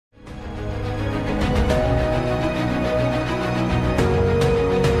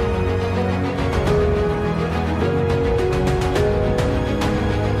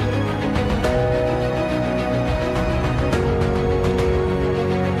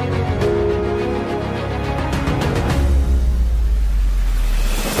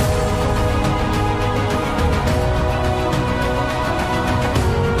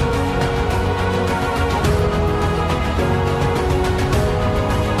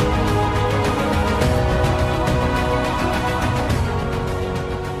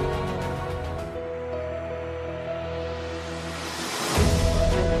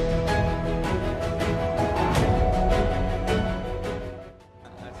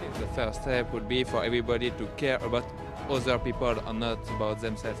the first step would be for everybody to care about other people and not about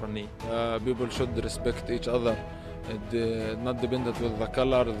themselves only. People should respect each other, not dependent with the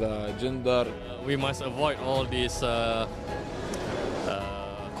color, the gender. We must avoid all this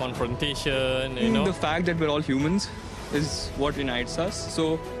confrontation, The fact that we're all humans is what unites us.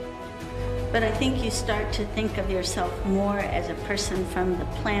 But I think you start to think of yourself more as a person from the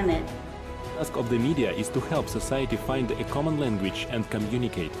planet. The task of the media is to help society find a common language and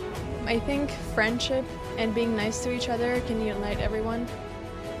communicate. I think friendship and being nice to each other can unite everyone.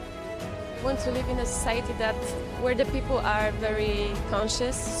 I want to live in a society where the people are very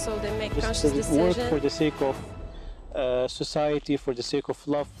conscious, so they make conscious decisions. Work for the sake of society, for the sake of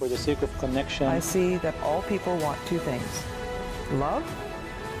love, for the sake of connection. I see that all people want two things: love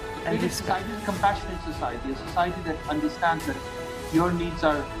and respect. A compassionate society, a society that understands that your needs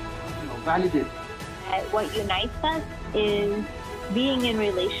are validated. What unites us is being in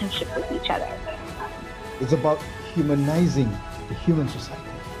relationship with each other. It's about humanizing the human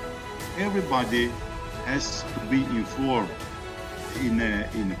society. Everybody has to be informed in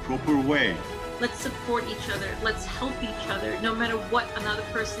a proper way. Let's support each other. Let's help each other, no matter what another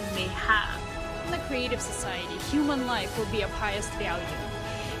person may have. In the creative society, human life will be of highest value,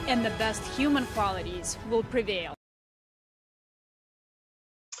 and the best human qualities will prevail.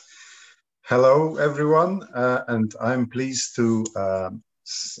 Hello, everyone, and I'm pleased to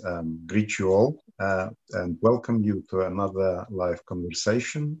greet you all and welcome you to another live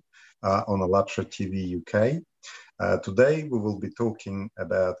conversation on ALLATRA TV UK. Today we will be talking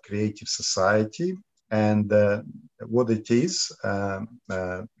about creative society and what it is.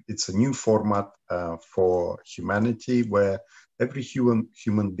 It's a new format for humanity where every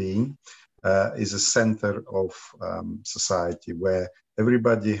human being is a center of society, where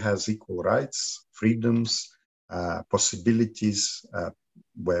everybody has equal rights, freedoms, possibilities,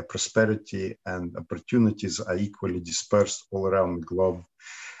 where prosperity and opportunities are equally dispersed all around the globe.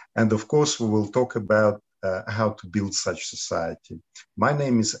 And of course, we will talk about how to build such society. My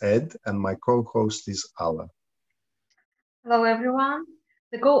name is Ed, and my co-host is Alla. Hello, everyone.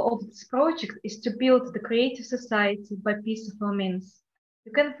 The goal of this project is to build the creative society by peaceful means.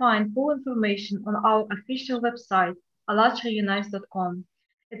 You can find full information on our official website, allatraunites.com.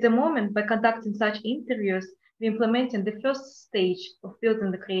 At the moment, by conducting such interviews, we're implementing the first stage of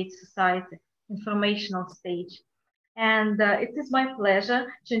building the creative society, informational stage. And it is my pleasure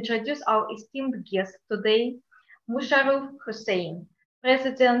to introduce our esteemed guest today, Musharraf Hussain,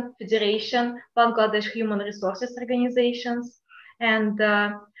 President, Federation, Bangladesh Human Resources Organizations, and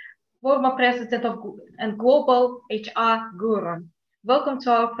former President of and Global HR Guru. Welcome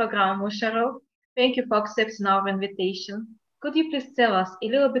to our program, Musharraf. Thank you for accepting our invitation. Could you please tell us a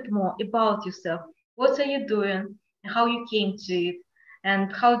little bit more about yourself? What are you doing, and how you came to it,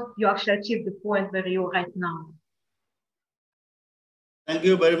 and how you actually achieved the point where you are right now? Thank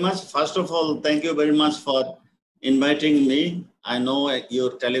you very much. First of all, thank you very much for inviting me. I know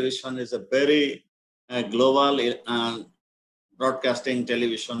your television is a very global broadcasting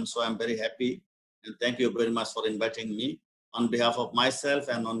television, so I'm very happy. And thank you very much for inviting me. On behalf of myself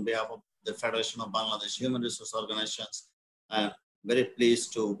and on behalf of the Federation of Bangladesh Human Resource Organizations, I'm very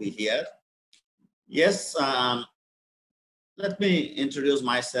pleased to be here. Yes, let me introduce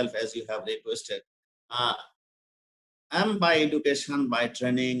myself as you have requested. I'm by education, by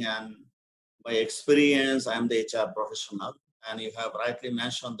training, and by experience, I'm the HR professional. And you have rightly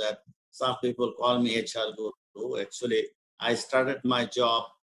mentioned that some people call me HR guru. Actually, I started my job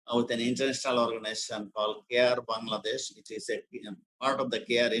with an international organization called CARE Bangladesh. It is a part of the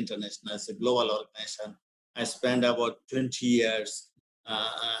CARE International. It's a global organization. I spent about 20 years.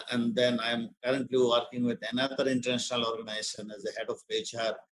 And then I'm currently working with another international organization as the head of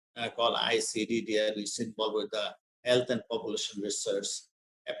HR called ICDDR, which is involved with the health and population research.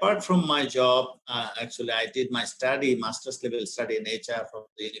 Apart from my job, actually, I did my master's level study in HR from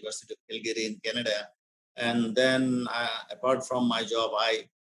the University of Calgary in Canada. And then apart from my job, I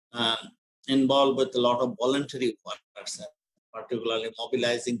involved with a lot of voluntary work, particularly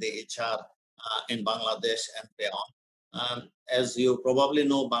mobilizing the HR in Bangladesh and beyond. As you probably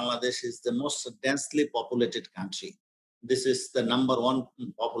know, Bangladesh is the most densely populated country. This is the #1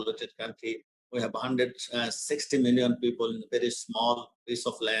 populated country. We have 160 million people in a very small piece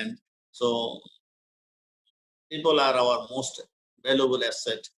of land. So people are our most valuable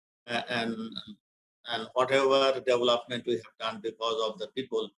asset, and whatever development we have done because of the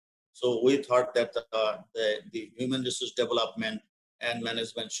people. So we thought that the human resource development and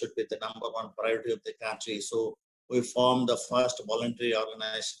management should be the #1 priority of the country. So we formed the first voluntary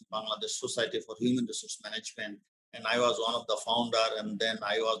organization, Bangladesh Society for Human Resource Management, and I was one of the founder, and then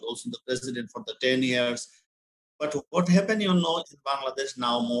I was also the president for the 10 years. But what happened, in Bangladesh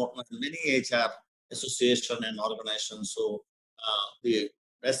now, many HR association and organizations, so the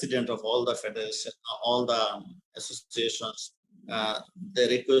president of all the federation, all the associations, they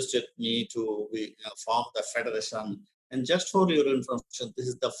requested me to form the federation. And just for your information, this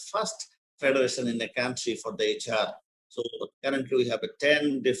is the first federation in the country for the HR. So currently we have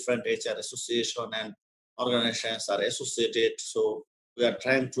 10 different HR association and organizations are associated. So we are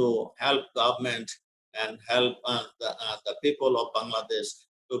trying to help government and help the people of Bangladesh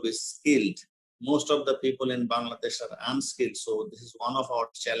to be skilled. Most of the people in Bangladesh are unskilled. So this is one of our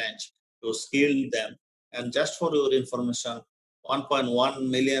challenge to skill them. And just for your information, 1.1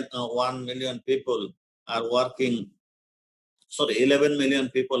 million, 1 million people are working, 11 million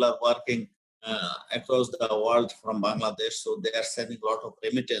people are working across the world from Bangladesh. So they are sending a lot of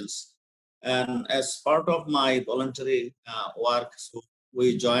remittance. And as part of my voluntary work, so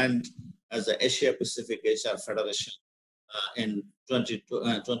we joined as the Asia Pacific HR Federation in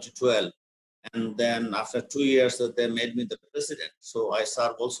 2012. And then after 2 years, they made me the president. So I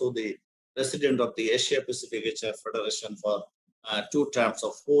served also the president of the Asia Pacific HR Federation for 2 terms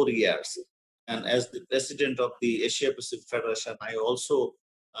of 4 years. And as the president of the Asia Pacific Federation, I also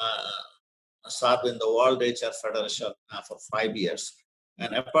served in the World HR Federation for 5 years.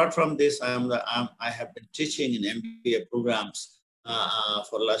 And apart from this, I have been teaching in MBA programs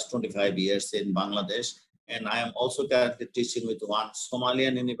for the last 25 years in Bangladesh. And I am also currently teaching with one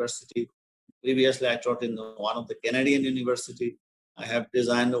Somalian university. Previously, I taught in one of the Canadian university. I have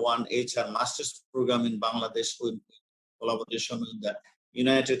designed one HR master's program in Bangladesh with collaboration with the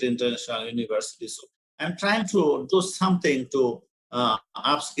United International University. So I'm trying to do something to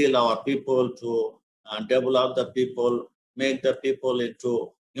upskill our people, to develop the people, make the people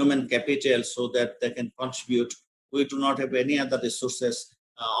into human capital so that they can contribute. We do not have any other resources,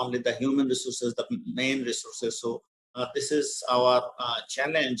 only the human resources, the main resources. So this is our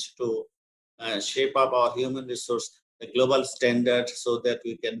challenge to shape up our human resource, the global standard, so that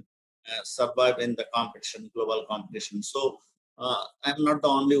we can survive in the competition, global competition. So I'm not the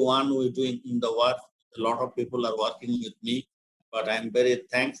only one who is doing the work. A lot of people are working with me, but I'm very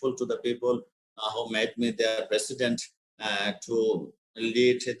thankful to the people who made me their president to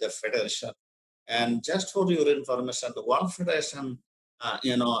lead the federation. And just for your information, the World Federation,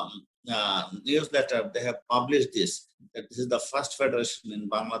 newsletter, they have published this, that this is the first federation in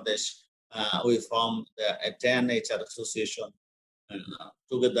Bangladesh. We formed a 10 HR association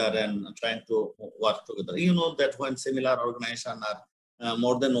together and trying to work together. You know that when similar organizations are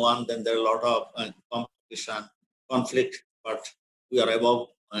more than one, then there are a lot of competition, conflict, but we are above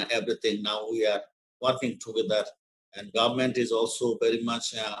everything. Now we are working together, and government is also very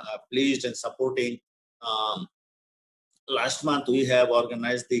much pleased and supporting. Last month, we have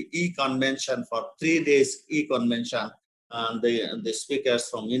organized the e-convention for 3 days e-convention. The speakers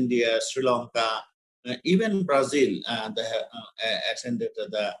from India, Sri Lanka, even Brazil, they have attended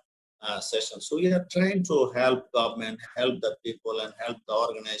the session. So we are trying to help government, help the people, and help the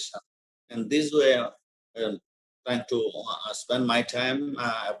organization. And this way, trying to spend my time.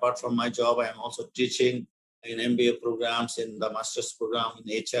 Apart from my job, I am also teaching in MBA programs, in the master's program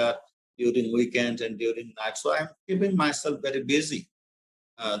in HR during weekend and during night. So I'm keeping myself very busy.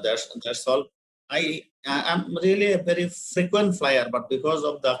 That's all. I'm really a very frequent flyer, but because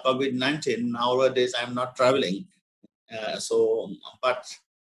of the COVID-19, nowadays I'm not traveling. But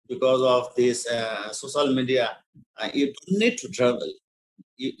because of this social media, you don't need to travel.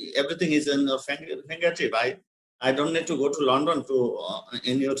 Everything is in your fingertip. I don't need to go to London to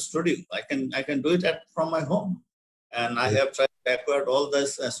in your studio. I can do it from my home. And I have tried to acquire all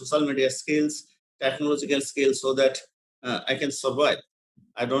this social media skills, technological skills, so that I can survive.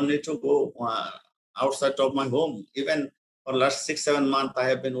 I don't need to go outside of my home. Even for the last 6-7 months, I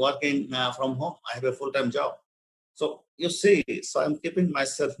have been working from home. I have a full-time job. So you see, so I'm keeping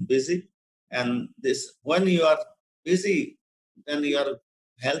myself busy. And this, when you are busy, then you are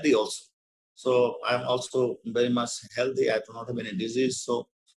healthy also. So I'm also very much healthy. I do not have any disease. So,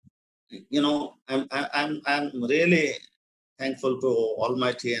 you know, I'm really thankful to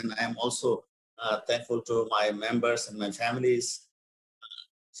Almighty, and I'm also thankful to my members and my families.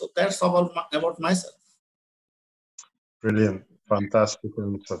 So that's all about myself. Brilliant, fantastic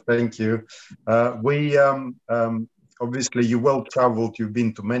answer. Thank you. Obviously, you're well traveled. You've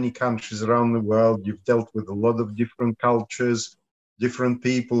been to many countries around the world. You've dealt with a lot of different cultures, different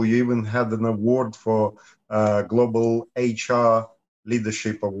people. You even had an award for Global HR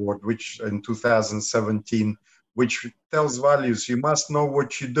Leadership Award, which in 2017 which tells values. You must know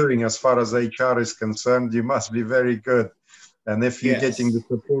what you're doing as far as HR is concerned. You must be very good. And if you're getting the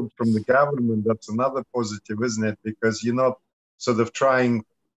support from the government, that's another positive, isn't it? Because you're not sort of trying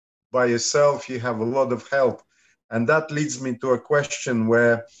by yourself, you have a lot of help. And that leads me to a question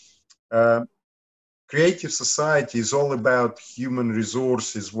where creative society is all about human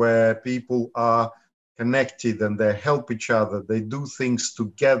resources, where people are connected and they help each other. They do things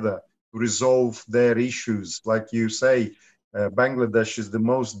together to resolve their issues. Like you say, Bangladesh is the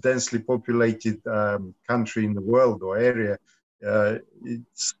most densely populated country in the world or area.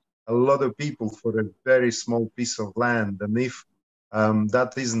 It's a lot of people for a very small piece of land. And if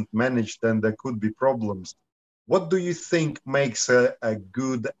that isn't managed, then there could be problems. What do you think makes a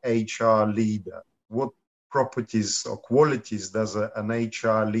good HR leader? What properties or qualities does an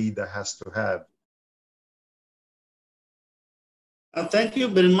HR leader has to have? Thank you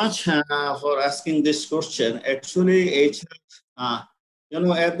very much for asking this question. Actually, HR,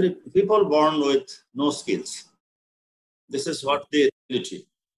 every people born with no skills. This is what the reality.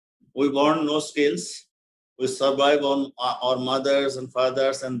 We born no skills. We survive on our mothers and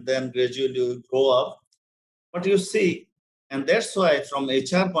fathers, and then gradually we grow up. But you see, and that's why from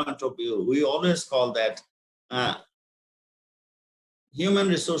HR point of view, we always call that human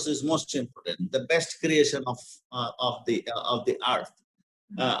resource is most important, the best creation of the earth.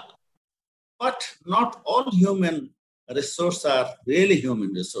 But not all human resources are really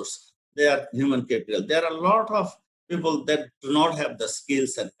human resources. They are human capital. There are a lot of people that do not have the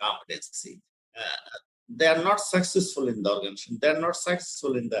skills and competency. They are not successful in the organization. They are not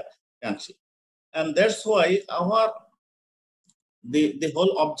successful in the country. And that's why the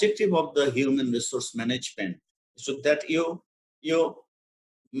whole objective of the human resource management is so that you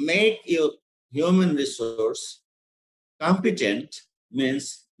make your human resource competent,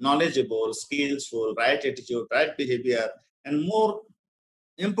 means knowledgeable, skillful, right attitude, right behavior, and more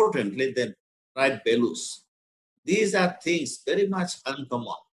importantly than right values. These are things very much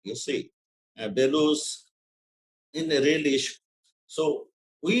uncommon, you see. Values in the real issue. So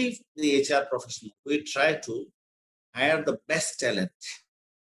we, the HR professional, we try to hire the best talent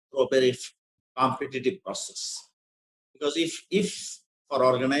through a very competitive process. Because if for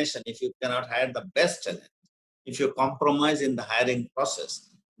organization, if you cannot hire the best talent, if you compromise in the hiring process,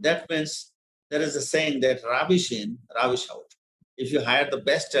 that means there is a saying that rubbish in, rubbish out. If you hire the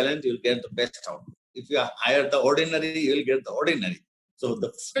best talent, you'll get the best out. If you hire the ordinary, you'll get the ordinary. So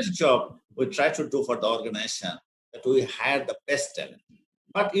the first job we try to do for the organization, that we hire the best talent.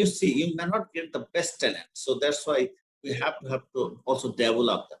 But you see, you may not get the best talent. So that's why we have to also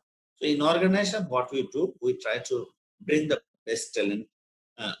develop them. So in organization, what we do, we try to bring the best talent,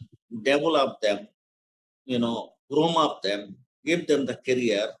 develop them, groom up them, give them the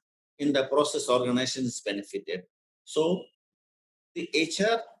career. In the process, organization is benefited. So the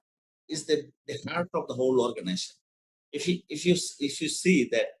HR is the heart of the whole organization. If you see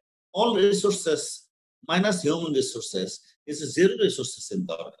that all resources minus human resources is zero resources in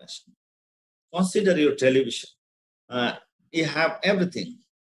the organization. Consider your television. You have everything,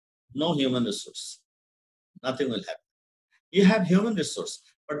 no human resource. Nothing will happen. You have human resource,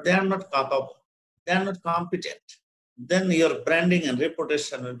 but they are not capable. They are not competent. Then your branding and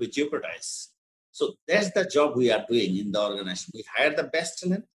reputation will be jeopardized. So that's the job we are doing in the organization. We hire the best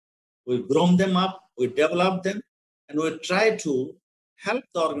talent, we groom them up, we develop them, and we try to help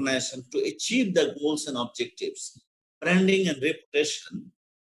the organization to achieve the goals and objectives, branding and reputation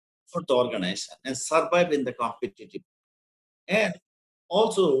for the organization, and survive in the competitive. And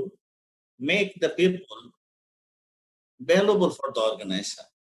also make the people valuable for the organization,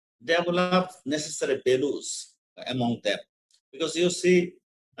 develop necessary values among them. Because you see,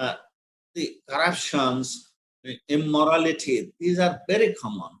 the corruptions, immorality, these are very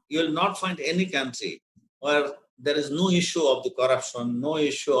common. You will not find any country where there is no issue of the corruption, no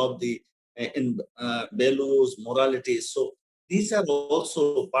issue of the values, morality. So these are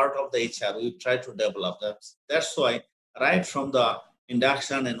also part of the HR. We try to develop that. That's why right from the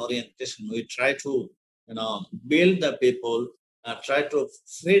induction and orientation, we try to build the people, try to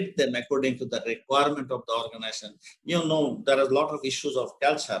feed them according to the requirement of the organization. There are a lot of issues of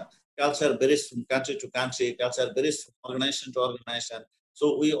culture. Culture varies from country to country. Culture varies from organization to organization.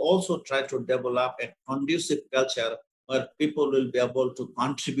 So we also try to develop a conducive culture where people will be able to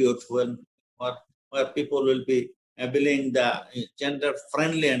contribute, where people will be building the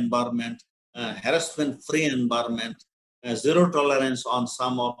gender-friendly environment, harassment-free environment, zero tolerance on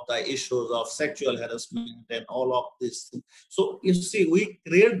some of the issues of sexual harassment and all of this. So you see, we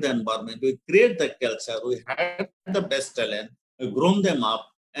create the environment, we create the culture, we hire the best talent, we groom them up,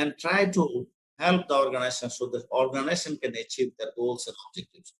 and try to help the organization so the organization can achieve their goals and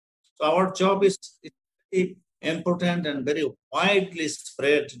objectives. So our job is very important and very widely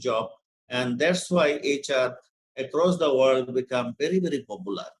spread job. And that's why HR across the world become very, very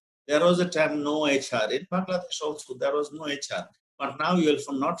popular. There was a time no HR. In Bangladesh also, there was no HR. But now you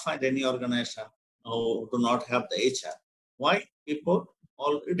will not find any organization who do not have the HR. Why? People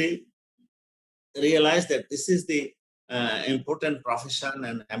already realize that this is the important profession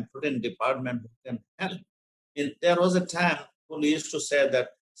and important department who can help. There was a time people used to say that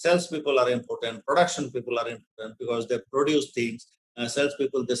salespeople are important, production people are important because they produce things.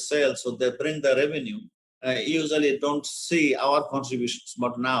 Salespeople, they sell, so they bring the revenue. Usually don't see our contributions,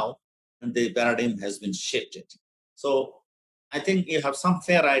 but now the paradigm has been shifted. So I think you have some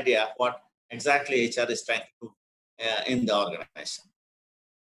fair idea what exactly HR is trying to do in the organization.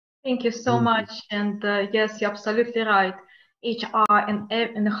 Thank you so much. And yes, you're absolutely right. HR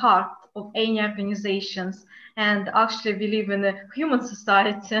in the heart of any organizations. And actually, we live in a human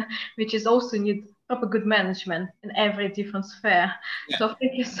society, which is also need proper good management in every different sphere. Yeah. So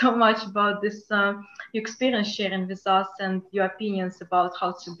thank you so much about this your experience sharing with us and your opinions about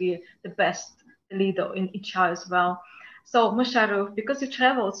how to be the best leader in HR as well. So Musharraf, because you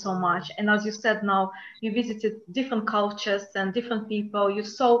traveled so much, and as you said now, you visited different cultures and different people, you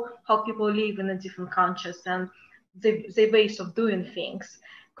saw how people live in the different countries and the ways of doing things.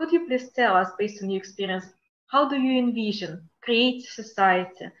 Could you please tell us, based on your experience, how do you envision create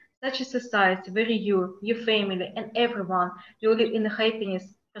society, such a society where you, your family, and everyone will live in happiness,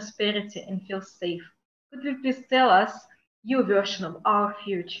 prosperity, and feel safe? Could you please tell us your version of our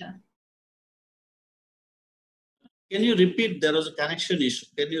future? Can you repeat? There was a connection issue.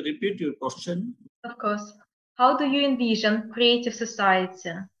 Can you repeat your question? Of course. How do you envision creative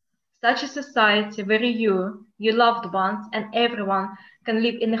society? Such a society where you, your loved ones, and everyone can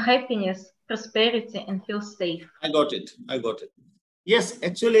live in happiness, prosperity, and feel safe. I got it. I got it. Yes,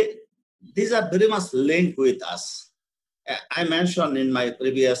 actually, these are very much linked with us. I mentioned in my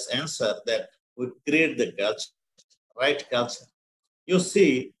previous answer that we create the culture, right culture. You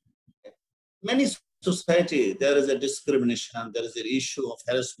see, many society, there is a discrimination, there is an issue of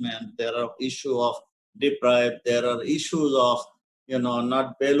harassment, there are issues of deprived, there are issues of,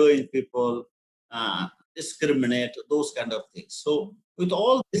 not valuing people, discriminate, those kind of things. So with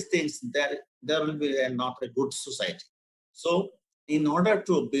all these things, there will be not a good society. So in order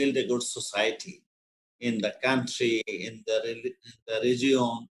to build a good society in the country, in the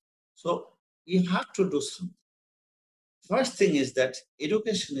region, so you have to do something. First thing is that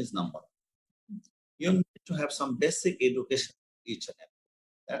education is number one. You need to have some basic education each and every.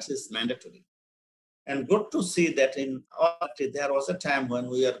 That is mandatory. And good to see that in our country, there was a time when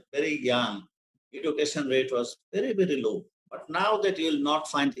we were very young, education rate was very, very low. But now that you will not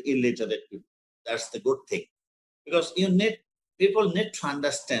find illiterate people, that's the good thing. Because people need to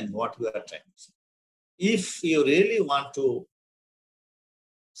understand what we are trying to say. If you really want to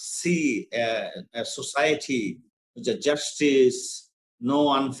see a society with a justice, no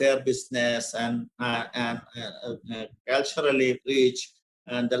unfair business, and culturally rich,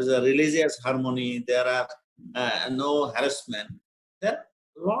 and there is a religious harmony, there are no harassment, there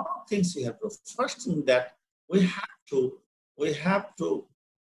are a lot of things we have to. First thing that we have to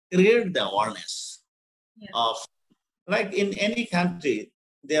create the awareness of, like in any country,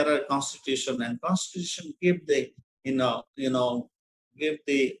 there are constitution, and constitution give the give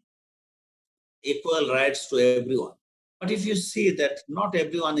the equal rights to everyone. But if you see that not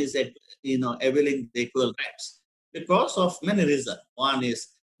everyone is availing the equal rights because of many reasons. One is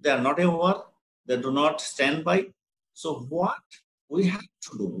they are not aware, they do not stand by. So what we have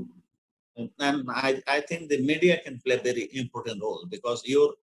to do, and I think the media can play a very important role, because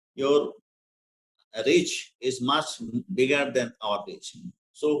your reach is much bigger than our reach.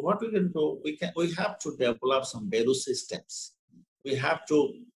 So what we can do, we have to develop some value systems. We have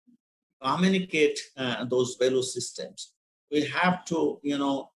to communicate those value systems. We have to, we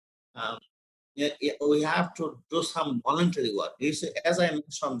have to do some voluntary work. You see, as I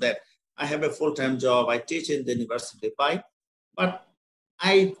mentioned that I have a full-time job, I teach in the university, but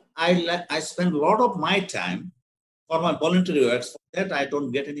I spend a lot of my time for my voluntary works. For that, I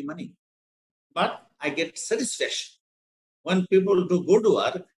don't get any money, but I get satisfaction. When people do good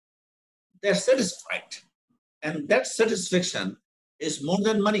work, they're satisfied. And that satisfaction is more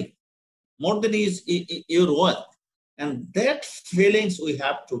than money, more than your wealth. And that feelings we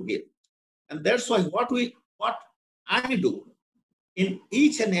have to give. And that's why what I do in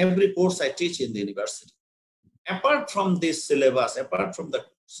each and every course I teach in the university, apart from this syllabus, apart from the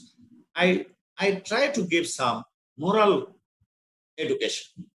course, I try to give some moral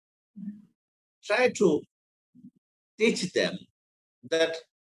education. try to teach them that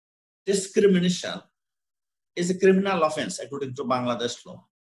discrimination is a criminal offense according to Bangladesh law.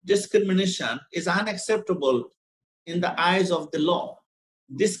 Discrimination is unacceptable in the eyes of the law.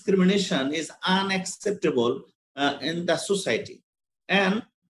 Discrimination is unacceptable in the society. And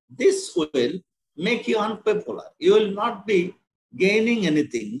this will make you unpopular. You will not be gaining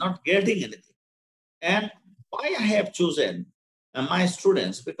anything, not getting anything. And why I have chosen my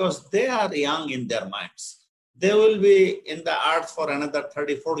students, because they are young in their minds. They will be in the art for another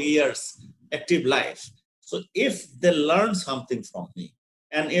 34 years, active life. So if they learn something from me,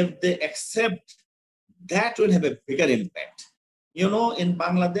 and if they accept, that will have a bigger impact. You know, in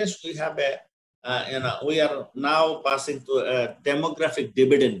Bangladesh, we have we are now passing to a demographic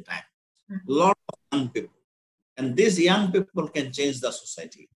dividend time. A lot of young people. And these young people can change the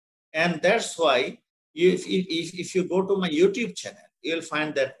society. And that's why if you go to my YouTube channel, you'll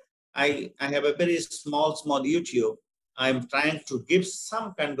find that I have a very small YouTube. I'm trying to give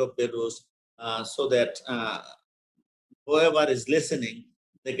some kind of videos so that whoever is listening,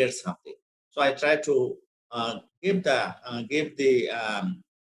 they get something. So I try to give the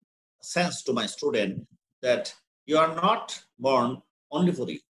sense to my student that you are not born only for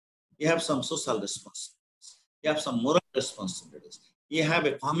you. You have some social responsibilities. You have some moral responsibilities. You have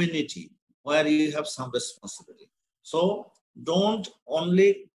a community where you have some responsibility. So don't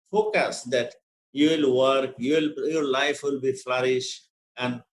only focus that you will work, your life will be flourish,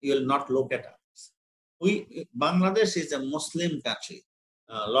 and you will not look at others. Bangladesh is a Muslim country.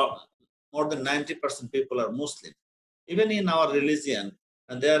 More than 90% people are Muslim. Even in our religion,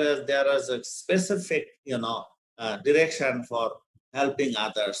 and there is a specific direction for helping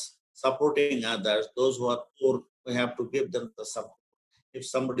others, supporting others. Those who are poor, we have to give them the support. If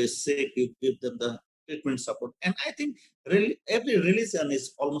somebody is sick, you give them the treatment support. And I think really every religion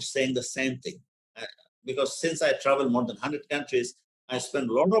is almost saying the same thing. Because since I travel more than 100 countries, I spend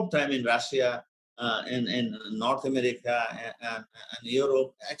a lot of time in Russia, in North America, and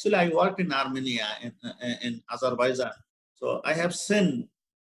Europe. Actually, I worked in Armenia, in Azerbaijan. So I have seen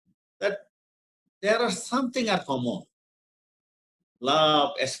that there are something are common.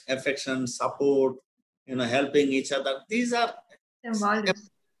 Love, affection, support, helping each other. These are in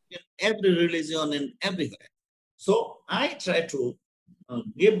every religion and everywhere. So I try to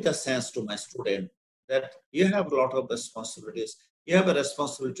give the sense to my student that you have a lot of responsibilities. You have a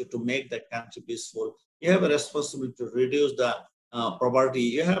responsibility to make the country peaceful. You have a responsibility to reduce the poverty.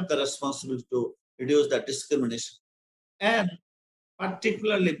 You have the responsibility to reduce the discrimination. And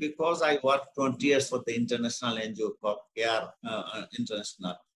particularly because I worked 20 years for the international NGO called CARE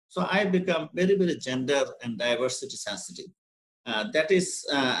International. So I become very, very gender and diversity sensitive. That is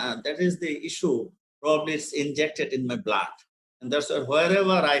the issue. Probably it's injected in my blood. And that's why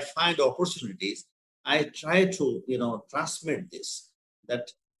wherever I find opportunities, I try to, transmit this,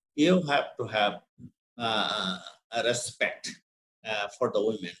 that you have to have a respect for the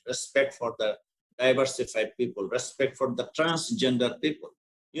women, respect for the diversified people, respect for the transgender people.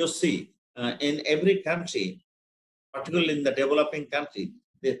 You see, in every country, particularly in the developing country,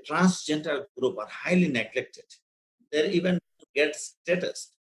 the transgender group are highly neglected. They even get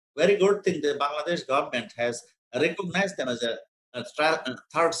status. Very good thing, the Bangladesh government has recognized them as a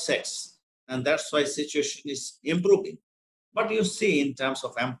third sex, and that's why situation is improving. But you see, in terms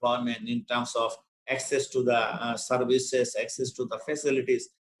of employment, in terms of access to the services, access to the facilities,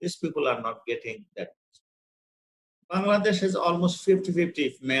 these people are not getting that. Bangladesh is almost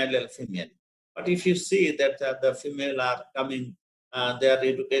 50-50 male and female. But if you see that the female are coming, their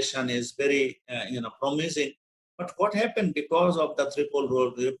education is very promising. But what happened because of the triple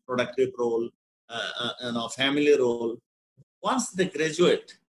role, reproductive role, family role, once they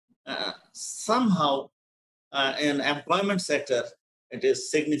graduate, somehow in employment sector, it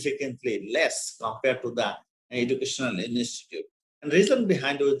is significantly less compared to the educational institute. And reason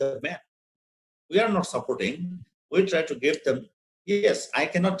behind it is the men. We are not supporting. We try to give them. Yes, I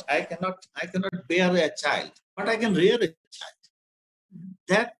cannot bear a child, but I can rear a child.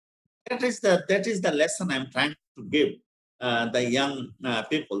 That is the lesson I'm trying to give the young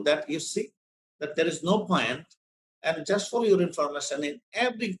people. That you see that there is no point. And just for your information, in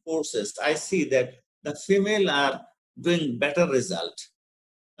every courses, I see that the female are doing better result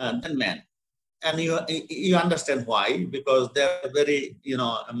than men. And you understand why, because they're very,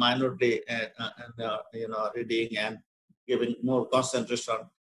 minority, reading and giving more concentration.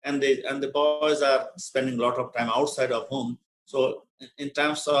 And the boys are spending a lot of time outside of home. So in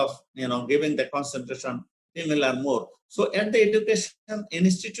terms of, giving the concentration, female are more. So at the education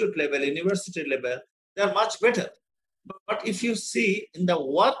institute level, university level, they are much better. But if you see in the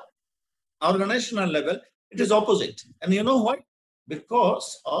work organizational level, it is opposite. And you know why?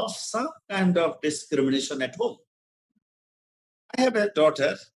 Because of some kind of discrimination at home. I have a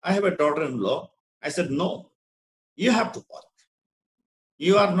daughter-in-law. I said, no, you have to work.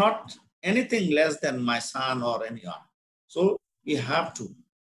 You are not anything less than my son or anyone. So you have to.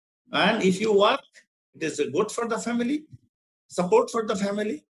 And if you work, it is good for the family, support for the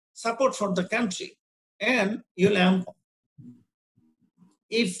family, support for the country. And you'll have,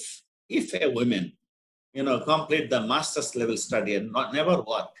 if a woman, complete the master's level study and never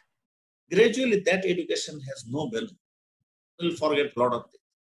work, gradually that education has no value. We'll forget a lot of things.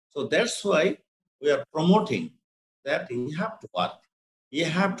 So that's why we are promoting that you have to work, you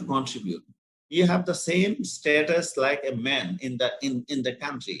have to contribute, you have the same status like a man in the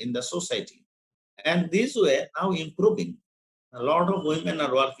country, in the society. And this way now improving. A lot of women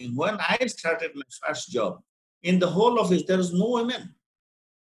are working. When I started my first job, in the whole office, there was no women.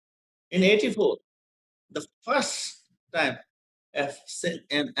 In 84, the first time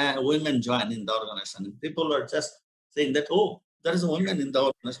women joined in the organization, people were just saying that, oh, there is a woman in the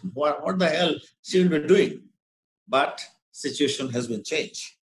organization. What the hell she will be doing? But situation has been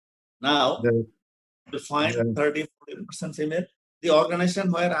changed. Now, we find 30-40% female. The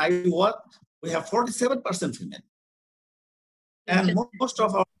organization where I work, we have 47% female. And most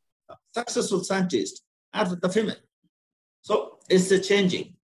of our successful scientists are the female. So it's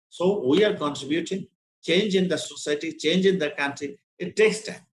changing. So we are contributing, change in the society, change in the country. It takes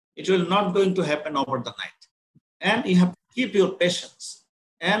time. It will not going to happen over the night. And you have to keep your patience.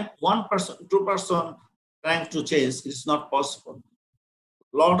 And 1 person, 2 person trying to change is not possible.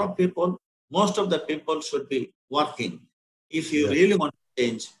 A lot of people, most of the people should be working. If you really want to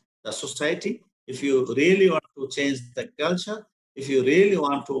change the society, if you really want to change the culture, if you really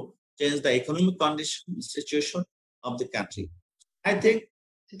want to change the economic condition, situation of the country, I think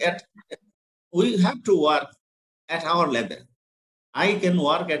we have to work at our level. I can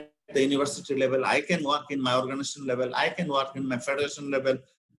work at the university level, I can work in my organization level, I can work in my federation level,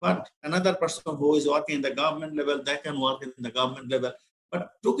 but another person who is working in the government level, they can work in the government level.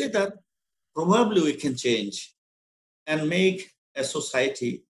 But together, probably we can change and make a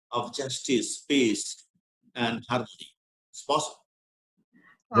society of justice, peace, and harmony. It's possible.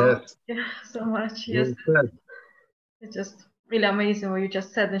 Wow. Yes. Yeah, so much. Yes. It's just really amazing what you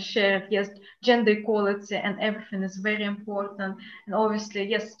just said and shared. Yes, gender equality and everything is very important. And obviously,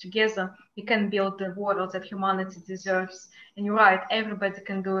 yes, together we can build the world that humanity deserves. And you're right, everybody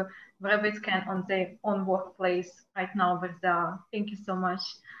can do whatever it can on their own workplace right now where they are. Thank you so much.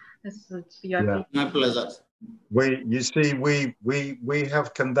 This is your My pleasure. We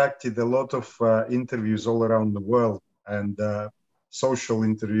have conducted a lot of interviews all around the world, and social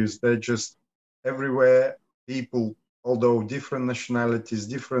interviews. They're just everywhere. People, although different nationalities,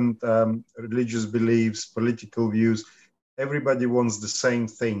 different religious beliefs, political views, everybody wants the same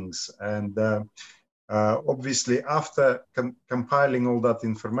things. And obviously, after compiling all that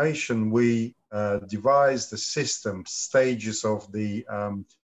information, we devised a system, stages of the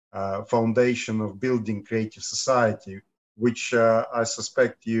foundation of building creative society, which I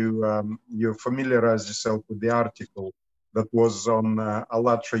suspect you familiarize yourself with the article that was on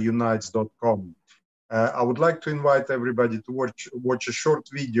allatraunites.com. I would like to invite everybody to watch a short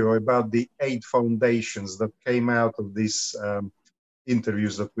video about the 8 foundations that came out of these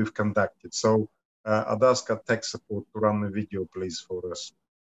interviews that we've conducted. So I'd ask our tech support to run the video, please, for us.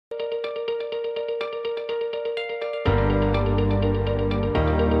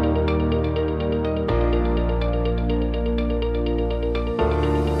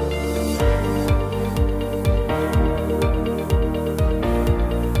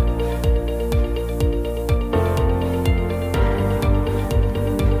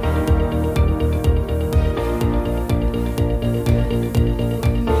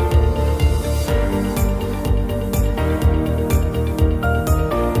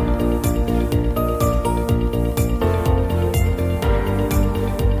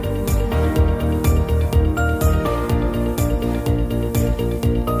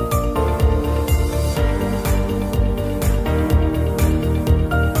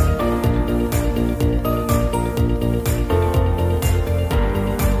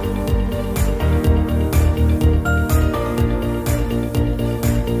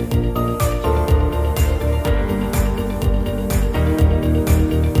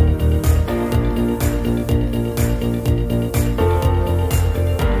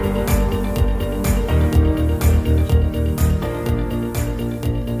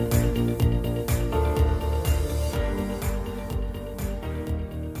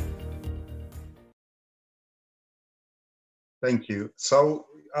 Thank you. So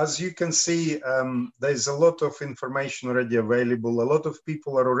as you can see, there's a lot of information already available. A lot of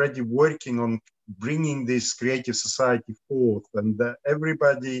people are already working on bringing this creative society forth, and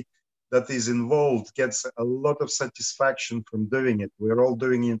everybody that is involved gets a lot of satisfaction from doing it. We're all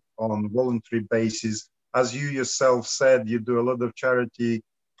doing it on voluntary basis. As you yourself said, you do a lot of charity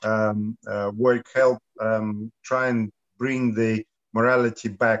work, help try and bring the morality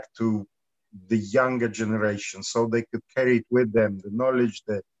back to the younger generation so they could carry it with them, the knowledge,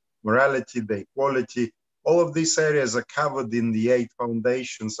 the morality, the equality. All of these areas are covered in the 8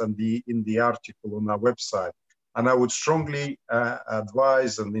 foundations and in the article on our website. And I would strongly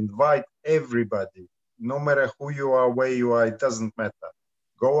advise and invite everybody, no matter who you are, where you are, it doesn't matter.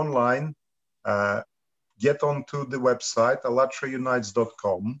 Go online, get onto the website,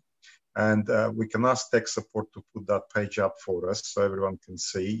 allatraunites.com, and we can ask tech support to put that page up for us so everyone can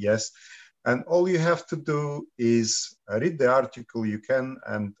see, yes. And all you have to do is read the article. You can,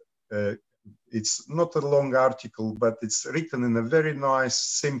 and it's not a long article, but it's written in a very nice,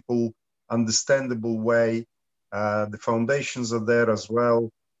 simple, understandable way. The foundations are there as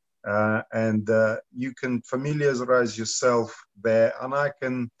well. And you can familiarize yourself there. And I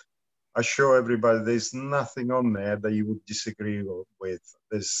can assure everybody there's nothing on there that you would disagree with.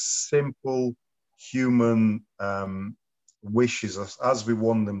 There's simple human wishes as we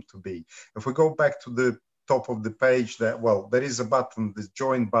want them to be. If we go back to the top of the page, there is a button, the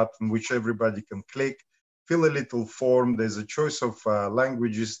join button, which everybody can click, fill a little form. There's a choice of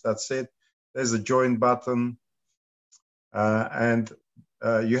languages, that's it. There's a join button, and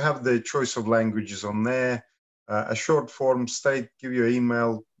you have the choice of languages on there. A short form, state, give your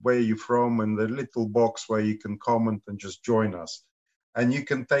email, where you're from, and the little box where you can comment and just join us. And you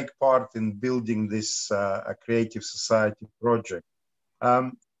can take part in building this a creative society project.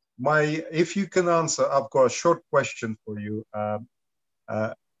 If you can answer, I've got a short question for you.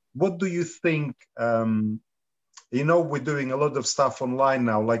 What do you think? You know, we're doing a lot of stuff online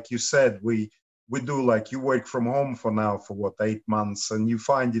now. Like you said, we do, like, you work from home for now for what, 8 months, and you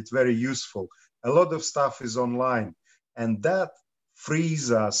find it very useful. A lot of stuff is online, and that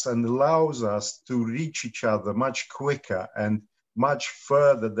frees us and allows us to reach each other much quicker and much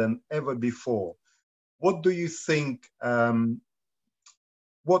further than ever before. What do you think,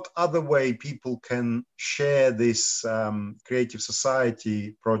 what other way people can share this creative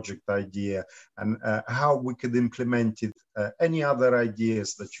society project idea, and how we could implement it? Any other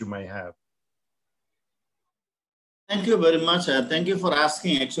ideas that you may have? Thank you very much. Thank you for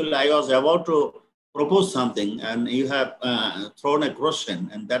asking. Actually, I was about to propose something, and you have thrown a question,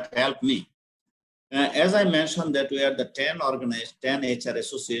 and that helped me. As I mentioned, that we are the 10 HR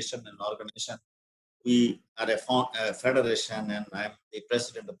association and organization. We are a federation, and I'm the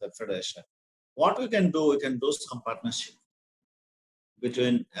president of the federation. What we can do some partnership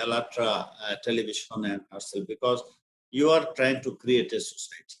between Allatra Television and ourselves, because you are trying to create a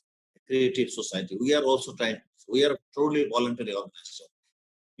society, a creative society. We are also trying. We are a truly voluntary organization.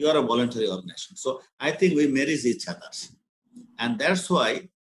 You are a voluntary organization. So I think we marry each other, and that's why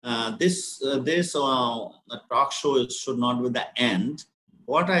this talk show should not be the end.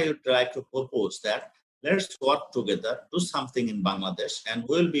 What I would like to propose that let's work together, do something in Bangladesh, and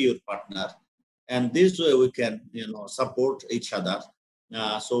we'll be your partner. And this way we can, support each other.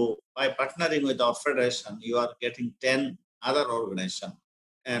 So by partnering with our federation, you are getting 10 other organizations,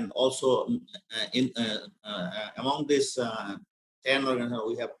 and also among this 10 organizations,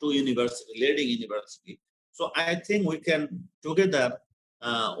 we have 2 leading universities. So I think we can together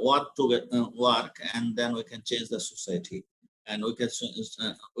work, and then we can change the society, and we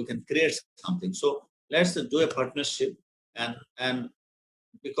can create something. So let's do a partnership, and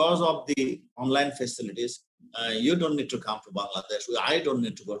because of the online facilities, you don't need to come to Bangladesh. I don't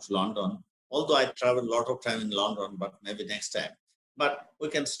need to go to London, although I travel a lot of time in London, but maybe next time. But we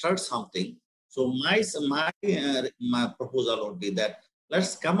can start something. So my proposal would be that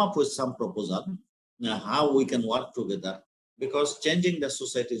let's come up with some proposal how we can work together, because changing the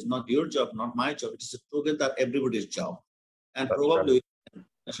society is not your job, not my job. It is together everybody's job. And that's probably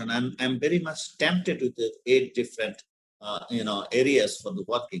right. I'm very much tempted with the 8 different areas for the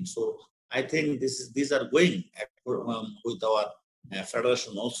working. So I think these are going with our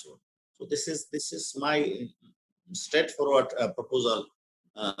federation also. So this is my straightforward proposal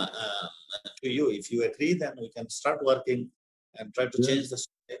to you. If you agree, then we can start working and try to change the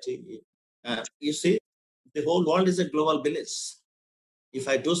society. You see, the whole world is a global village. If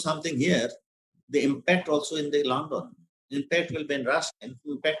I do something here, the impact also in the London, impact will be in Russia,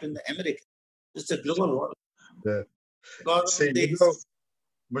 impact in the America. It's a global world. Yeah.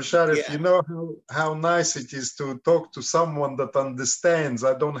 Musharraf, you know how nice it is to talk to someone that understands.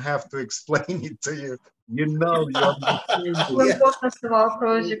 I don't have to explain it to you. You know, you understand. The importance of our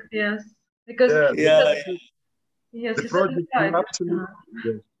project, yes. Because yes, the project is absolutely,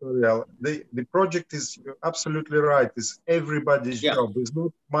 yes, sorry, Al. The project is, you're absolutely right. It's everybody's job. It's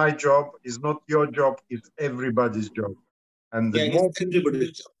not my job. It's not your job. It's everybody's job. And the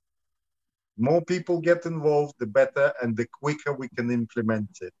more people get involved, the better, and the quicker we can implement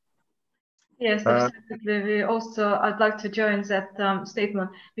it. Yes, absolutely. We also, I'd like to join that statement,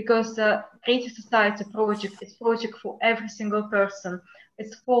 because Creative Society project is project for every single person.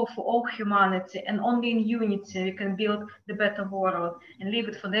 It's for all humanity, and only in unity we can build the better world and leave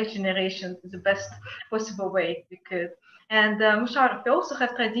it for next generation the best possible way we could. And Musharraf, we also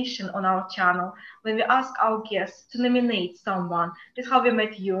have tradition on our channel when we ask our guests to nominate someone. That's how we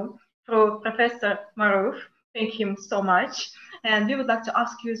met you, through Professor Maruf. Thank him so much. And we would like to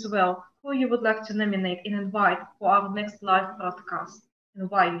ask you as well, who you would like to nominate and invite for our next live broadcast,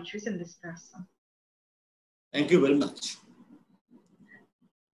 and why you're choosing this person. Thank you very much.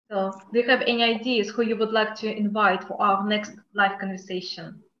 So, do you have any ideas who you would like to invite for our next live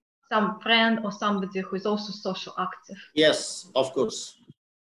conversation? Some friend or somebody who is also social active? Yes, of course.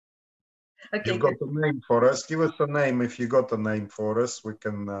 Okay, You've got a name for us. Give us a name. If you got a name for us, we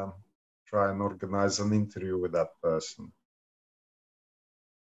can try and organize an interview with that person.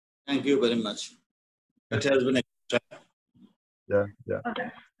 Thank you very much. It has been a yeah.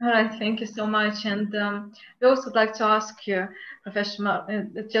 Okay. All right, thank you so much. And we also would like to ask you,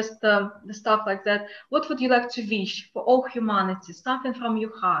 Professor, just the stuff like that. What would you like to wish for all humanity? Something from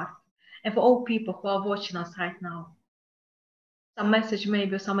your heart, and for all people who are watching us right now. Some message,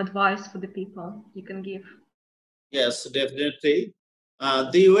 maybe some advice for the people you can give. Yes, definitely.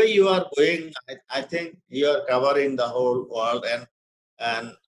 The way you are going, I think you are covering the whole world,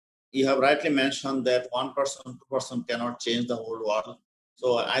 and you have rightly mentioned that one person, two person cannot change the whole world.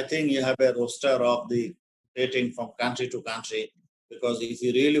 So I think you have a roster of the rating from country to country, because if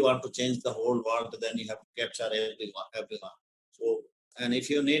you really want to change the whole world, then you have to capture everyone. So, and if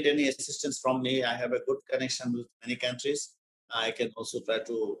you need any assistance from me, I have a good connection with many countries. I can also try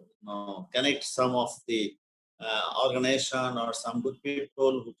to connect some of the organization or some good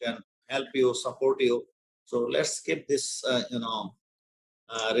people who can help you, support you. So let's keep this,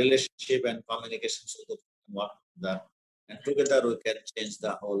 relationship and communication so that we can work with that. And together we can change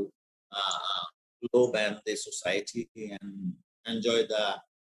the whole globe and the society and enjoy the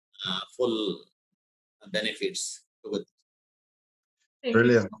full benefits with.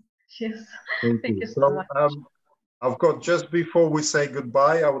 Brilliant. Yes. Thank you so much. I've got, just before we say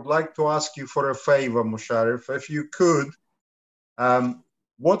goodbye, I would like to ask you for a favor, Musharraf. If you could,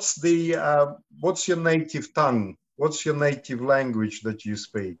 what's your native tongue? What's your native language that you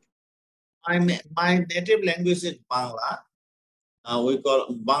speak? My native language is Bangla. We call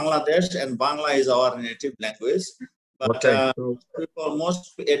Bangladesh, and Bangla is our native language. But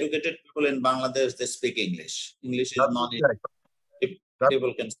most educated people in Bangladesh, they speak English. English is not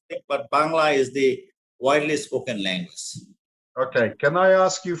people can speak, but Bangla is the widely spoken language. Okay, can I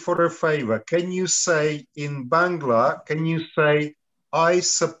ask you for a favor? Can you say in Bangla, can you say, I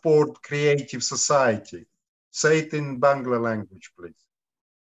support Creative Society? Say it in Bangla language, please.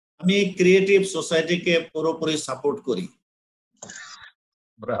 আমি Creative Society কে পুরোপুরি support করি।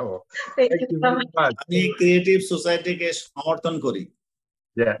 Bravo. Thank you very much. আমি Creative Society কে সমর্থন করি।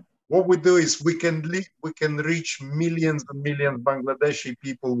 Yeah. What we do is we can reach millions and millions of Bangladeshi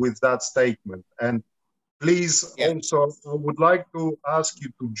people with that statement. And please, also, I would like to ask you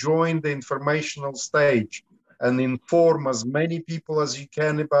to join the informational stage and inform as many people as you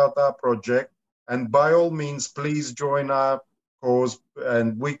can about our project. And by all means, please join our cause, and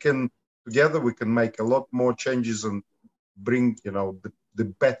together we can make a lot more changes and bring, the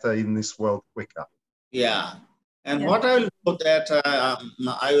better in this world quicker. Yeah. And what I will do that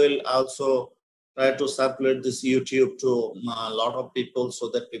I will also try to circulate this YouTube to a lot of people so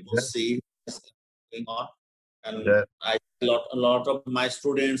that people see what's going on. And a lot of my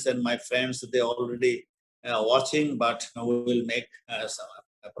students and my friends, they already watching, but we will make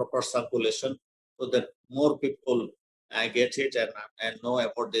a proper circulation so that more people get it and know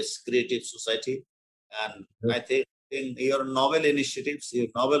about this Creative Society. And I think in your novel initiatives, your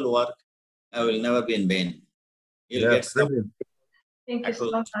novel work will never be in vain. You'll get some. Thank you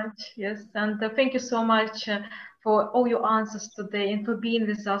so much. Yes, and thank you so much for all your answers today, and for being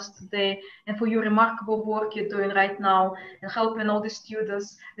with us today, and for your remarkable work you're doing right now, and helping all the students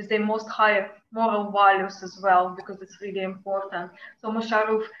with their most high moral values as well, because it's really important. So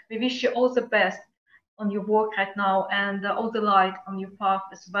Musharraf, we wish you all the best on your work right now, and all the light on your path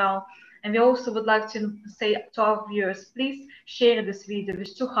as well. And we also would like to say to our viewers, please share this video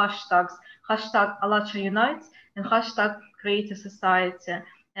with 2 hashtags, hashtag Alatra Unites and hashtag Create a Society.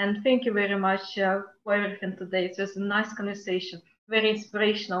 And thank you very much for everything today. It was a nice conversation, very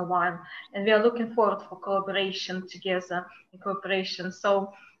inspirational one. And we are looking forward for collaboration together in cooperation.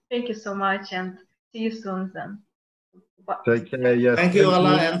 So thank you so much and see you soon then. Take care. Yes. Thank you,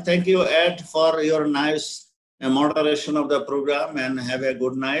 Ala, and thank you, Ed, for your nice moderation of the program, and have a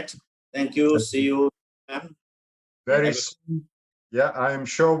good night. Thank you. See you. Very soon. Yeah, I am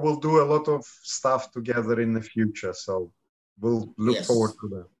sure we'll do a lot of stuff together in the future. So we'll look forward to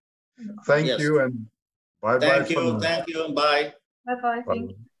that. Thank you, and bye-bye. Thank you. Thank you. Bye. Bye-bye.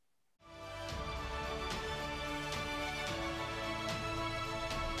 Thank you.